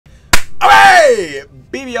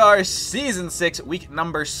BBR Season 6, week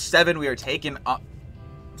number 7. We are taking on...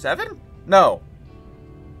 7? No.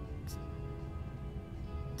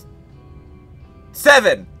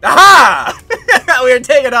 7! Aha! We are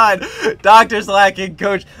taking on Dr. Slacking,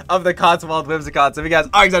 coach of the Cotswold Whimsicott. So if you guys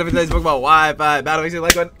are excited for today's book about Wi-Fi battle, make sure you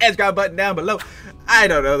like button and subscribe button down below. I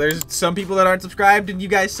don't know, there's some people that aren't subscribed and you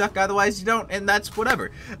guys suck, otherwise you don't, and that's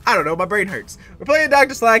whatever. I don't know, my brain hurts. We're playing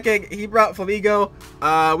Dr. Slacking. He brought Flamigo.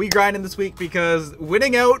 We grinding this week because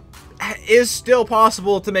winning out is still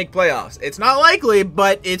possible to make playoffs. It's not likely,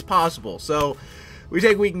 but it's possible. So we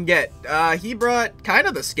take what we can get. He brought kind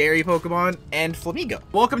of the scary Pokemon and Flamigo.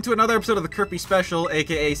 Welcome to another episode of the Kirby Special,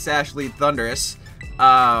 aka Sash Lead Thunderous.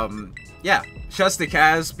 Yeah, shouts to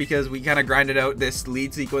Kaz because we kind of grinded out this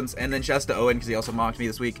lead sequence, and then shouts to Owen because he also mocked me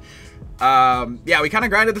this week. Yeah, we kind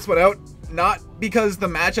of grinded this one out, not because the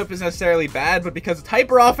matchup is necessarily bad, but because it's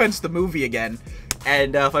Hyper Offense the movie again.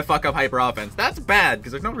 And if I fuck up Hyper Offense, that's bad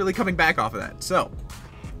because there's no really coming back off of that. So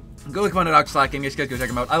go look fun at Dr. Slacking. You guys go check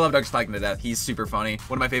him out. I love Dr. Slacking to death. He's super funny.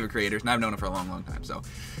 One of my favorite creators, and I've known him for a long, long time. So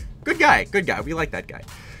good guy. Good guy. We like that guy.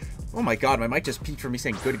 Oh my god, my mic just peaked for me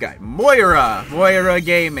saying good guy. Moira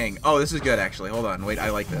Gaming. Oh, this is good actually. Hold on. Wait,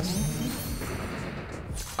 I like this.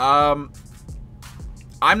 I'm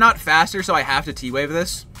not faster, so I have to T-Wave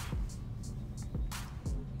this.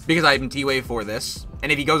 Because I'm T-Wave for this.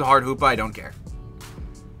 And if he goes hard Hoopa, I don't care.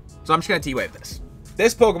 So I'm just gonna T-Wave this.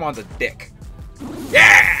 This Pokemon's a dick.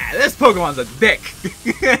 Yeah! This Pokemon's a dick.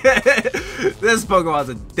 This Pokemon's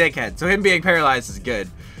a dickhead. So him being paralyzed is good.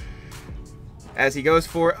 As he goes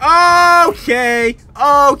for... Okay!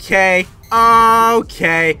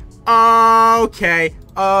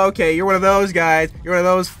 You're one of those guys. You're one of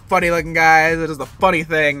those funny-looking guys that does the funny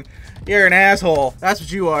thing. You're an asshole. That's what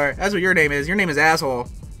you are. That's what your name is. Your name is asshole.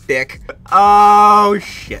 Dick. Oh,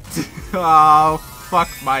 shit. Oh, fuck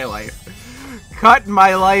my life. Cut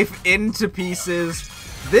my life into pieces.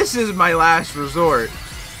 This is my last resort.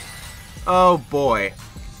 Oh, boy.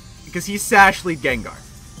 Because he's Sash Lead Gengar.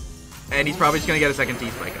 And he's probably just going to get a second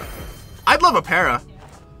T-Spike up. I'd love a para.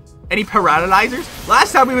 Any paralyzers?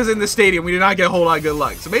 Last time we was in the stadium, we did not get a whole lot of good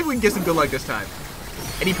luck. So maybe we can get some good luck this time.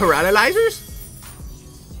 Any paralyzers?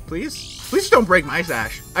 Please? Please just don't break my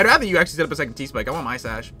Sash. I'd rather you actually set up a second T-Spike. I want my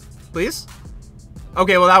Sash. Please?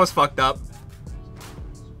 Okay, well that was fucked up.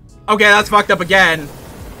 Okay, that's fucked up again.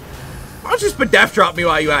 Why don't you just Def Drop me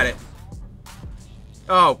while you at it?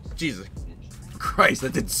 Oh, Jesus Christ,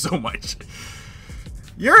 that did so much.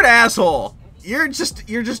 You're an asshole. You're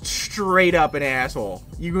just straight up an asshole.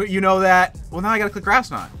 You know that? Well, now I gotta click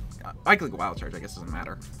Grass Knot. I click Wild Charge, I guess it doesn't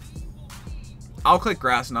matter. I'll click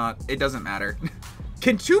Grass Knot. It doesn't matter.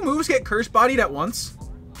 Can 2 moves get Curse Bodied at once?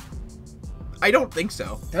 I don't think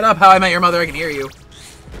so. Shut up, How I Met Your Mother, I can hear you.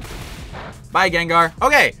 Bye, Gengar.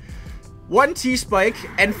 Okay. 1 T-Spike,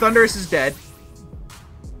 and Thunderous is dead.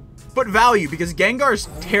 But value, because Gengar's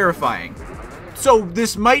terrifying. So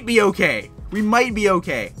this might be okay. We might be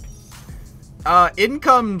okay. In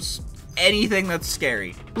comes anything that's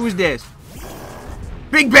scary. Who's this?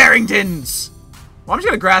 Big Barringtons! Well, I'm just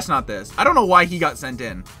gonna Grass Knot this. I don't know why he got sent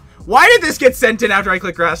in. Why did this get sent in after I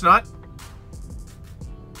click Grass Knot?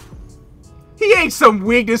 He ain't some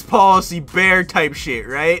weakness policy bear type shit,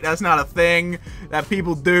 right? That's not a thing that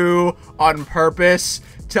people do on purpose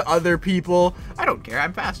to other people. I don't care,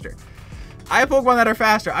 I'm faster. I have Pokemon that are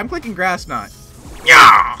faster. I'm clicking Grass Knot.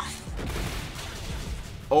 Yeah!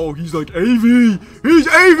 Oh, he's like AV! He's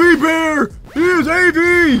AV Bear! He is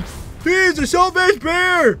AV! He is Assault Vest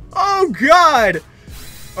Bear! Oh god!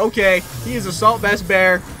 Okay, he is Assault Vest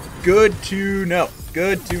Bear. Good to know.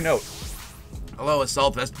 Good to know. Hello,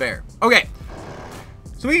 Assault Vest Bear. Okay.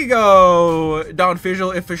 So we could go Dawn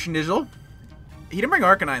Fizzle if Schnizzle. He didn't bring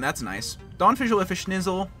Arcanine, that's nice. Dawn Fizzle if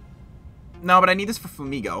Schnizzle. No, but I need this for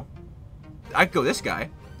Flamigo. I could go this guy.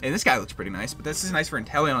 And this guy looks pretty nice, but this is nice for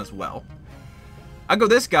Inteleon as well. I'd go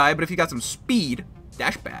this guy, but if he got some speed,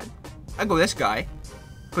 dash bad. I'd go this guy.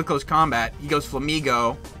 Quick Close Combat. He goes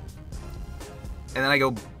Flamigo. And then I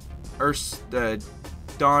go Donphan.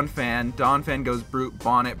 Donphan goes Brute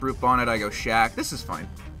Bonnet. Brute Bonnet, I go Shack. This is fine.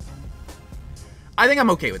 I think I'm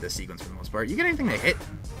okay with this sequence for the most part. You get anything to hit?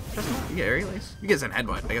 You get Aerial Ace? You get Zen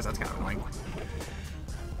Headbutt. I guess that's kind of annoying.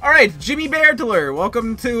 Alright, Jimmy Beartler.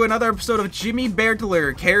 Welcome to another episode of Jimmy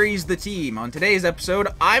Beartler Carries the Team. On today's episode,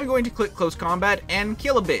 I'm going to click Close Combat and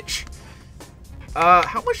kill a bitch.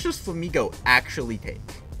 How much does Flamigo actually take?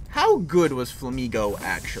 How good was Flamigo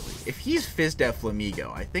actually? If he's Fizdef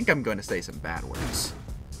Flamigo, I think I'm going to say some bad words.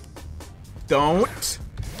 Don't.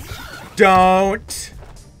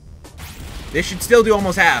 This should still do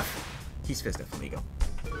almost half. He's Fizdef Flamigo.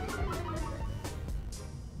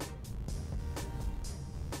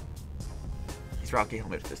 Let's Rocky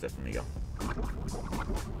helmet this Flamingo.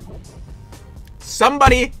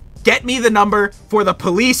 Somebody get me the number for the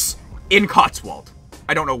police in Cotswold.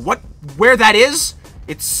 I don't know where that is.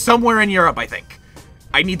 It's somewhere in Europe, I think.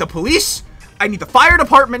 I need the police. I need the fire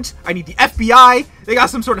department. I need the FBI. They got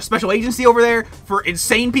some sort of special agency over there for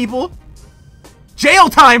insane people. Jail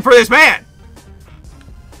time for this man.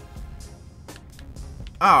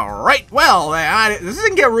 All right. Well, this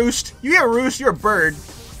doesn't get roost. You get roost, you're a bird.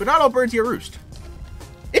 But not all birds get roost.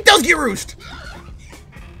 It does get roost.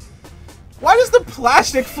 Why does the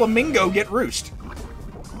plastic flamingo get roost?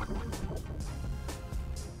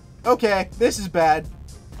 Okay, this is bad.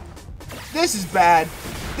 This is bad.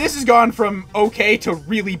 This has gone from okay to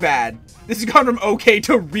really bad. This has gone from okay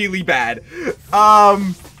to really bad.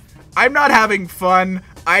 I'm not having fun.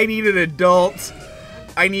 I need an adult.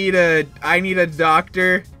 I need a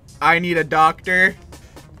doctor. I need a doctor.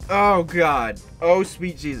 Oh God. Oh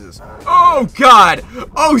sweet Jesus. Oh God.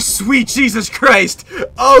 Oh sweet Jesus Christ.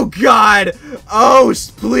 Oh God. Oh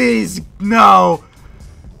please no.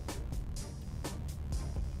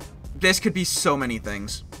 This could be so many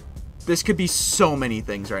things. This could be so many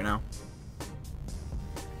things right now.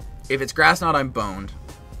 If it's Grass Knot, I'm boned.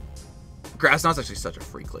 Grass Knot's actually such a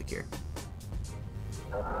free click here.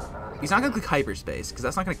 He's not gonna click Hyperspace, because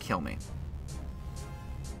that's not gonna kill me.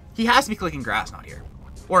 He has to be clicking Grass Knot here.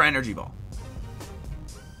 Or Energy Ball.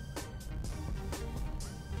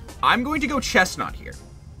 I'm going to go Chestnut here.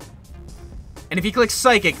 And if he clicks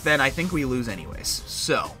Psychic, then I think we lose anyways.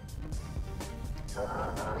 So.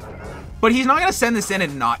 But he's not gonna send this in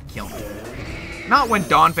and not kill me. Not when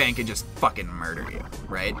Donphan can just fucking murder you,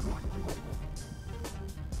 right?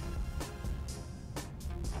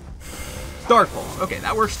 Dark Pulse. Okay,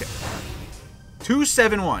 that works too.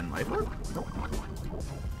 271. Life orb? Nope.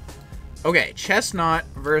 Okay, Chestnut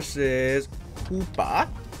versus Hoopa.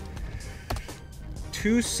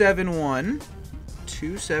 271.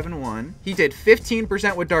 271. He did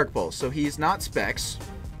 15% with Dark Pulse, so he's not Specs.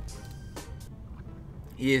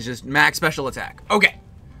 He is just max special attack. Okay.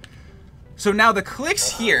 So now the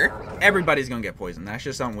clicks here, everybody's gonna get poisoned. That's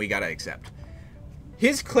just something we gotta accept.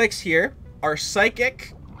 His clicks here are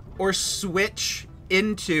Psychic or switch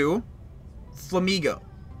into Flamigo.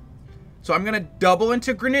 So I'm gonna double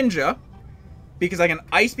into Greninja because I can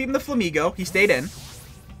Ice Beam the Flamigo. He stayed in.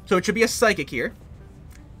 So it should be a Psychic here.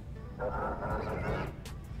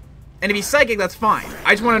 And if he's Psychic, that's fine.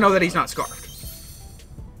 I just want to know that he's not Scarfed.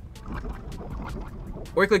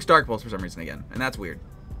 Or he clicks Dark Pulse for some reason again, and that's weird.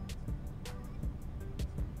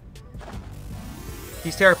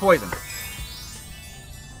 He's Terra Poison.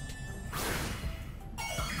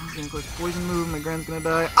 He's gonna click Poison move, my Gren's gonna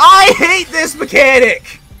die. I hate this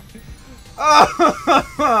mechanic!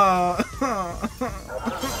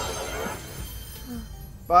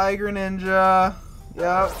 Bye, Greninja.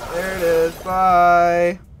 Yep, there it is.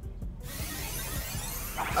 Bye.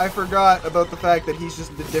 I forgot about the fact that he's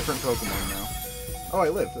just a different Pokemon now. Oh, I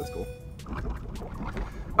lived. That's cool.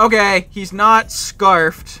 Okay, he's not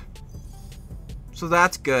Scarfed. So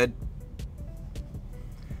that's good.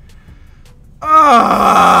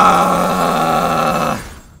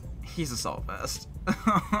 He's Assault Vest.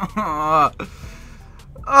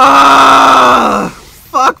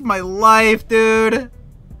 Fuck my life, dude.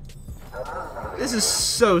 This is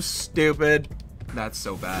so stupid. That's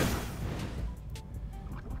so bad.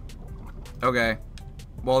 Okay.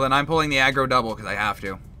 Well, then I'm pulling the aggro double because I have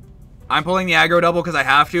to. I'm pulling the aggro double because I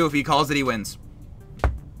have to. If he calls it, he wins.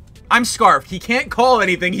 I'm Scarfed. He can't call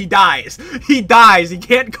anything. He dies. He dies. He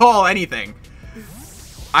can't call anything.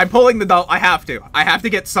 I'm pulling the double. I have to. I have to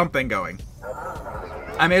get something going.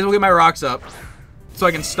 I may as well get my rocks up so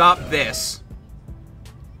I can stop this.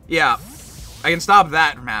 Yeah. I can stop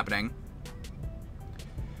that from happening.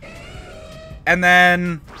 And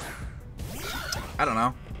then... I don't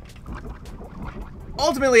know.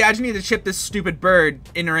 Ultimately, I just need to chip this stupid bird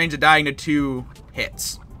in range of dying to 2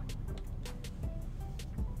 hits.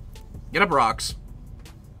 Get up rocks.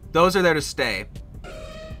 Those are there to stay.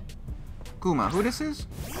 Kuma, who this is?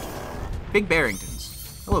 Big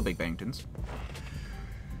Barringtons. Hello, Big Barringtons.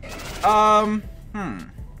 Well,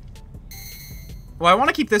 I want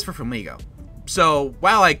to keep this for Flamigo. So,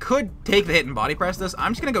 while I could take the hit and body press this,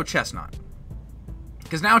 I'm just going to go Chestnut.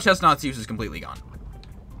 Because now Chestnut's use is completely gone.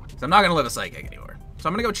 So I'm not going to live a Psychic anymore. So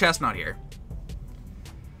I'm going to go Chestnut here.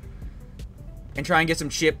 And try and get some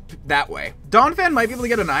chip that way. Donphan might be able to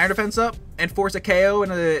get an Iron Defense up and force a KO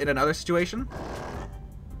in another situation.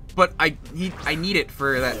 But I need it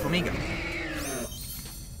for that Flamigo.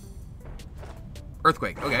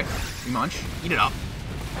 Earthquake. Okay. You munch. Eat it up.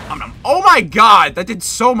 Oh my god! That did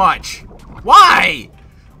so much. Why?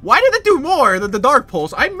 Why did it do more than the Dark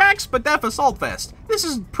Pulse? I'm Max Badef Assault Vest. This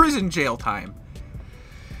is prison jail time.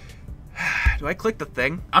 Do I click the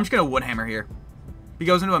thing? I'm just gonna Woodhammer here. If he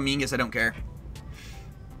goes into a Mingus, I don't care.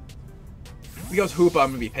 If he goes Hoopa, I'm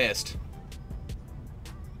gonna be pissed.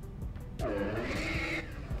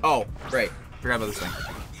 Oh, right. Forgot about this thing.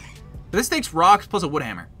 But this takes rocks plus a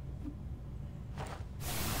Woodhammer.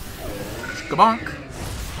 Kabonk.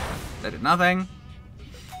 That did nothing.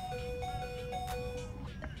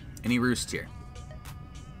 And he roosts here.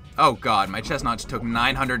 Oh god, my Chestnut just took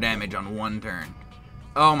 900 damage on one turn.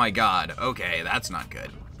 Oh my god. Okay, that's not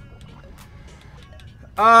good.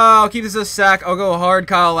 I'll keep this as a sack. I'll go hard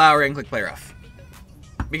Kyle Lowry and click play rough.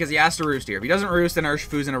 Because he has to roost here. If he doesn't roost, then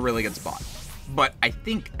Urshifu's in a really good spot. But I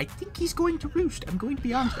think he's going to roost. I'm going to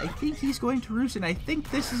be honest. I think he's going to roost, and I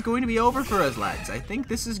think this is going to be over for us, lads. I think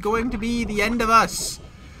this is going to be the end of us.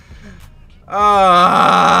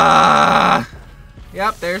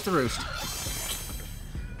 Yep, there's the roost.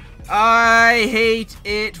 I hate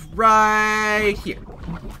it right here.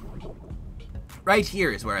 Right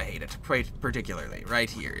here is where I hate it, quite particularly. Right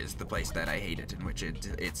here is the place that I hate it, in which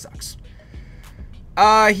it sucks.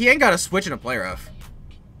 He ain't got a switch in a play rough.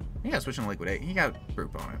 He got a switch in a liquidate. He got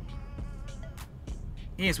Brute on it.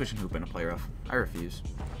 He ain't switching Hoopa in a play rough. I refuse.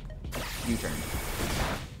 U-turn.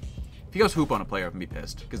 If he goes Hoopa on a play rough, I'm gonna be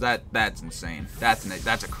pissed, because that's insane.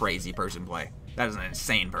 That's a crazy person play. That is an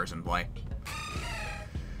insane person play.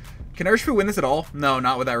 Can Urshifu win this at all? No,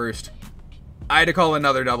 not with that roost. I had to call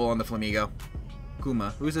another double on the Flamigo.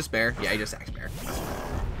 Kuma. Who's this bear? Yeah, he just sacks bear.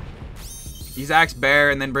 He sacks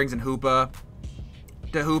bear and then brings in Hoopa.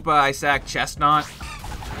 To Hoopa, I sack Chestnut.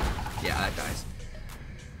 Yeah, that dies.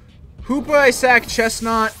 Hoopa, I sack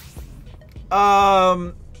Chestnut.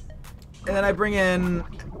 And then I bring in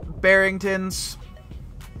Barringtons.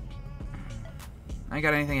 I ain't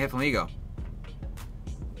got anything to hit Flamigo.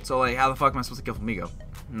 So, like, how the fuck am I supposed to kill Flamigo?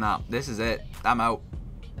 No, this is it. I'm out.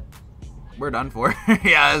 We're done for.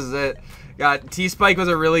 Yeah, this is it. Got T-Spike was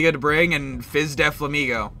a really good bring, and Fizz Def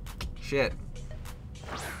Flamigo. Shit.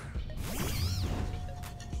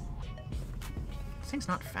 This thing's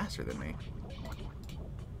not faster than me.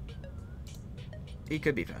 He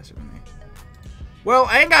could be faster than me. Well,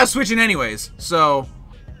 I ain't got to switch in anyways, so...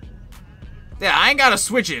 Yeah, I ain't got to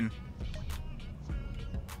switch in.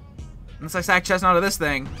 Unless I sack Chestnut out of this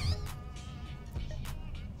thing.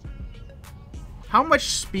 How much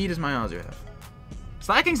speed does my Ozzy have?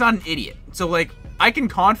 Slacking's not an idiot. So, like, I can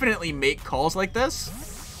confidently make calls like this.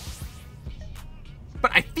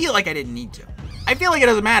 But I feel like I didn't need to. I feel like it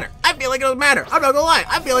doesn't matter. I feel like it doesn't matter. I'm not gonna lie.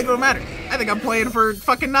 I feel like it doesn't matter. I think I'm playing for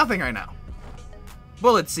fucking nothing right now.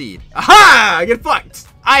 Bullet Seed. Aha! I get fucked.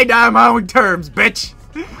 I die on my own terms, bitch.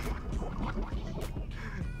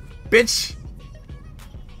 Bitch.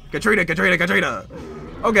 Katrina, Katrina, Katrina.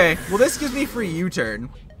 Okay, well this gives me free U-turn.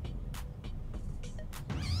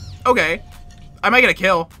 Okay. I might get a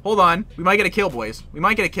kill. Hold on. We might get a kill, boys. We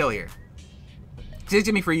might get a kill here. This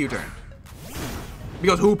gives me free U-turn.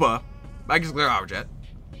 Because Hoopa. I can just clear our jet.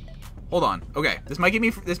 Hold on. Okay. This might give me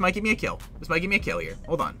a kill. This might give me a kill here.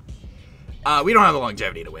 Hold on. We don't have the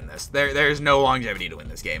longevity to win this. There's no longevity to win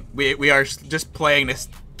this game. We are just playing to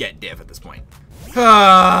get div at this point.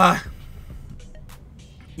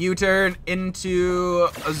 U-turn into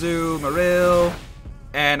Azumarill.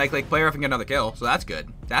 And I click player if I can get another kill. So that's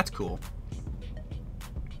good. That's cool.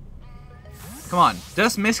 Come on.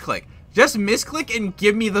 Just misclick. Just misclick and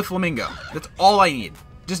give me the Flamingo. That's all I need.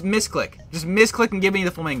 Just misclick. Just misclick and give me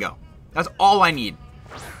the Flamingo. That's all I need.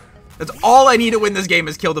 That's all I need to win this game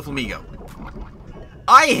is kill the Flamigo.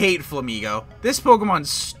 I hate Flamigo. This Pokemon's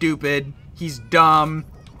stupid. He's dumb.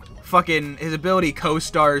 Fucking, his ability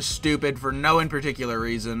co-star is stupid for no in particular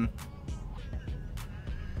reason.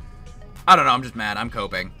 I don't know, I'm just mad. I'm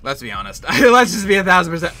coping. Let's be honest. Let's just be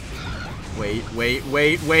 1000%. Wait.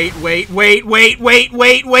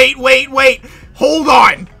 Hold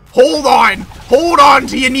on. Hold on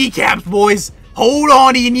to your kneecaps, boys. Hold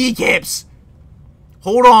on to your kneecaps.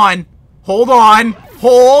 Hold on. Hold.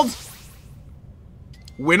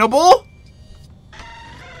 Winnable?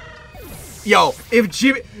 Yo, if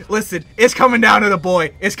Jimmy... Listen, it's coming down to the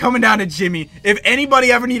boy. It's coming down to Jimmy. If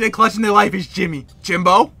anybody ever needed a clutch in their life, it's Jimmy.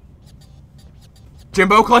 Jimbo,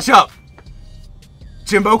 clutch up.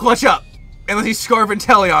 Jimbo, clutch up. Unless he's Scarf and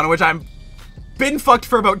Teleon, which I'm been fucked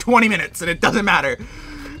for about 20 minutes, and it doesn't matter.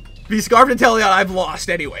 If he's Scarf and Teleon, I've lost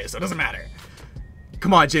anyway, so it doesn't matter.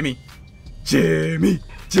 Come on, Jimmy. Jimmy.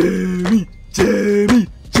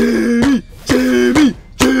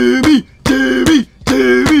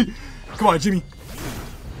 Come on, Jimmy.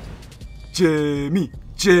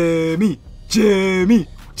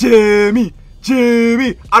 Jimmy.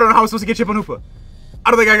 Jimmy. I don't know how I'm supposed to get chip on Hoopa.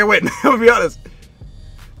 I don't think I can win. I'm gonna be honest.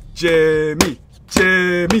 Jimmy.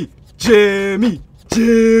 Jimmy. Jimmy.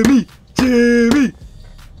 Jimmy. Jimmy.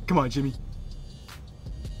 Come on, Jimmy.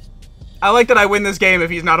 I like that I win this game if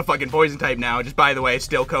he's not a fucking poison type now. Just by the way,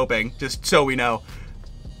 still coping. Just so we know.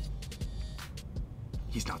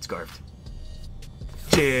 He's not scarfed.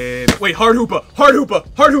 Jim. Wait, hard Hoopa. Hard Hoopa.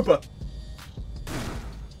 Hard Hoopa.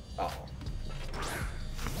 Oh.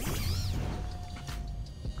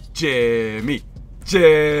 Jimmy.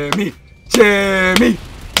 Jimmy. Jimmy.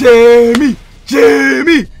 Jimmy.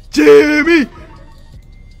 Jimmy. Jimmy.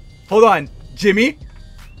 Hold on. Jimmy.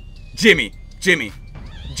 Jimmy. Jimmy.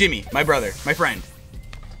 Jimmy. My brother. My friend.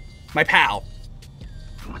 My pal.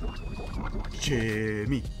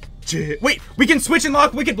 Jimmy. Wait, we can switch and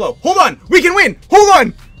lock Wicked Blow. Hold on, we can win. Hold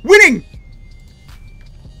on, winning.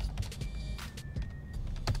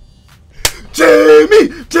 Jimmy,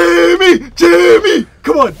 Jimmy, Jimmy.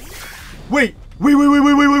 Come on. Wait.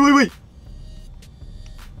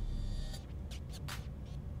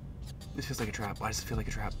 This feels like a trap. Why does it feel like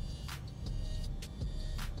a trap?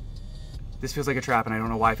 This feels like a trap, and I don't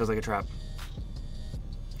know why it feels like a trap.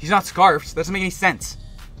 He's not scarfed. That doesn't make any sense.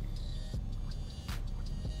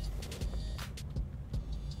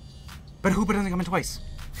 But Hoopa doesn't come in twice.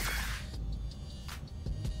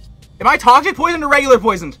 Am I toxic poisoned or regular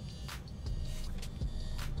poisoned?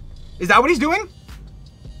 Is that what he's doing?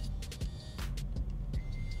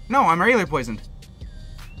 No, I'm regular poisoned.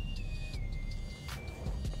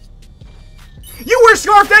 You were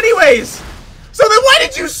scarfed anyways! So then why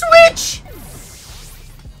did you switch?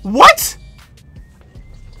 What?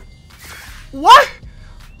 What?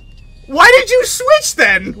 Why did you switch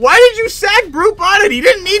then? Why did you sack Broop on it? He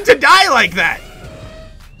didn't need to die like that.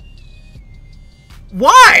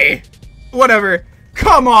 Why? Whatever.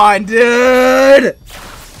 Come on, dude.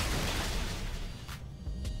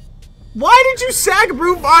 Why did you sack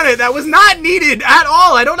Broop on it? That was not needed at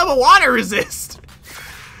all. I don't have a water resist.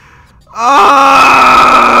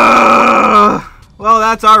 Well,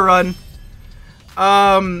 that's our run.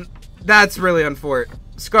 That's really unfortunate.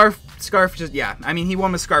 Scarf just, yeah. I mean, he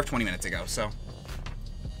won with Scarf 20 minutes ago, so.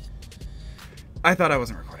 I thought I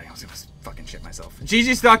wasn't recording. I was gonna fucking shit myself.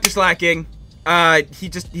 GG's Dr. Slacking. He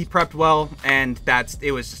prepped well, and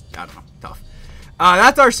it was just, I don't know, tough.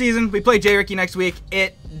 That's our season. We play J. Ricky next week.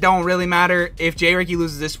 It don't really matter. If J. Ricky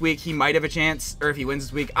loses this week, he might have a chance, or if he wins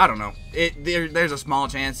this week, I don't know. There's a small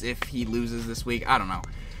chance if he loses this week. I don't know.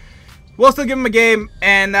 We'll still give him a game,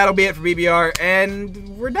 and that'll be it for BBR, and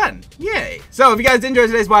we're done. Yay. So, if you guys enjoyed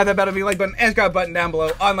today's Wifi battle, leave a like button and subscribe button down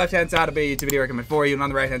below. On the left-hand side will be a YouTube video recommended for you, and on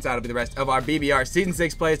the right-hand side will be the rest of our BBR Season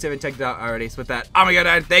 6 plays. If you haven't checked it out already. So with that, I'm gonna go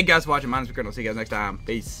down. Thank you guys for watching. My name's Rick, and I'll see you guys next time.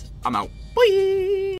 Peace. I'm out. Bye.